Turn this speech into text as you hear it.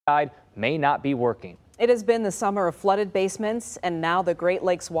may not be working. It has been the summer of flooded basements, and now the Great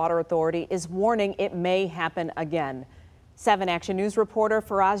Lakes Water Authority is warning it may happen again. 7 Action News reporter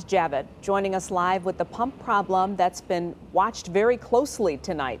Faraz Javed joining us live with the pump problem that's been watched very closely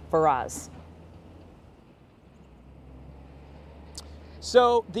tonight. Faraz.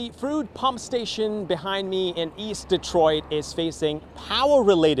 So the Frood pump station behind me in East Detroit is facing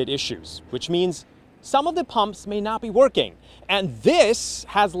power-related issues, which means some of the pumps may not be working. And this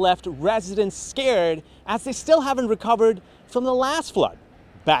has left residents scared as they still haven't recovered from the last flood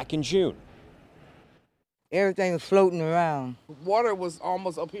back in June. Everything was floating around. Water was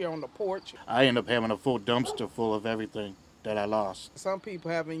almost up here on the porch. I ended up having a full dumpster full of everything that I lost. Some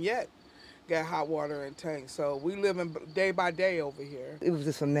people haven't yet got hot water in tanks, so we live in day by day over here. It was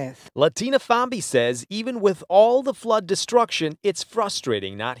just a mess. Latina Fambi says even with all the flood destruction, it's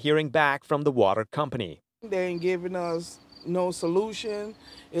frustrating not hearing back from the water company. They ain't giving us no solution.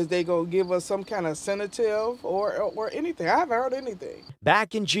 Is they gonna give us some kind of sedative or anything? I haven't heard anything.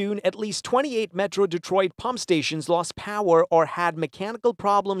 Back in June, at least 28 Metro Detroit pump stations lost power or had mechanical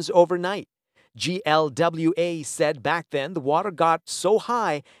problems overnight. GLWA said back then the water got so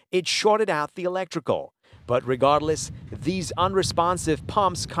high it shorted out the electrical. But regardless, these unresponsive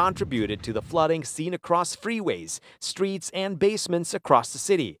pumps contributed to the flooding seen across freeways, streets, and basements across the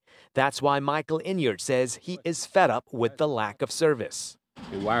city. That's why Michael Inyard says he is fed up with the lack of service.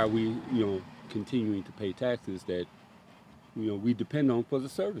 And why are we, continuing to pay taxes that, we depend on for the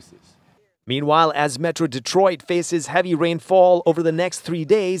services? Meanwhile, as Metro Detroit faces heavy rainfall over the next 3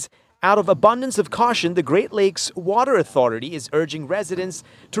 days, out of abundance of caution, the Great Lakes Water Authority is urging residents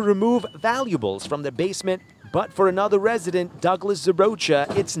to remove valuables from their basement. But for another resident, Douglas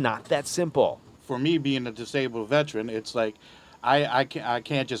Zarocha, it's not that simple. For me, being a disabled veteran, it's like I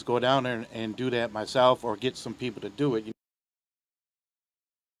can't just go down there and do that myself or get some people to do it.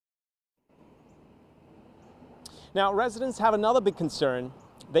 Now, residents have another big concern.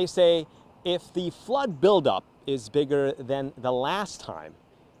 They say if the flood buildup is bigger than the last time,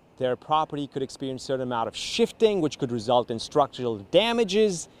 their property could experience a certain amount of shifting, which could result in structural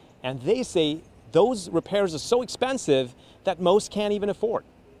damages. And they say those repairs are so expensive that most can't even afford.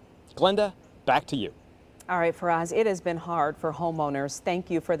 Glenda, back to you. All right, Faraz, it has been hard for homeowners. Thank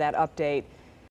you for that update.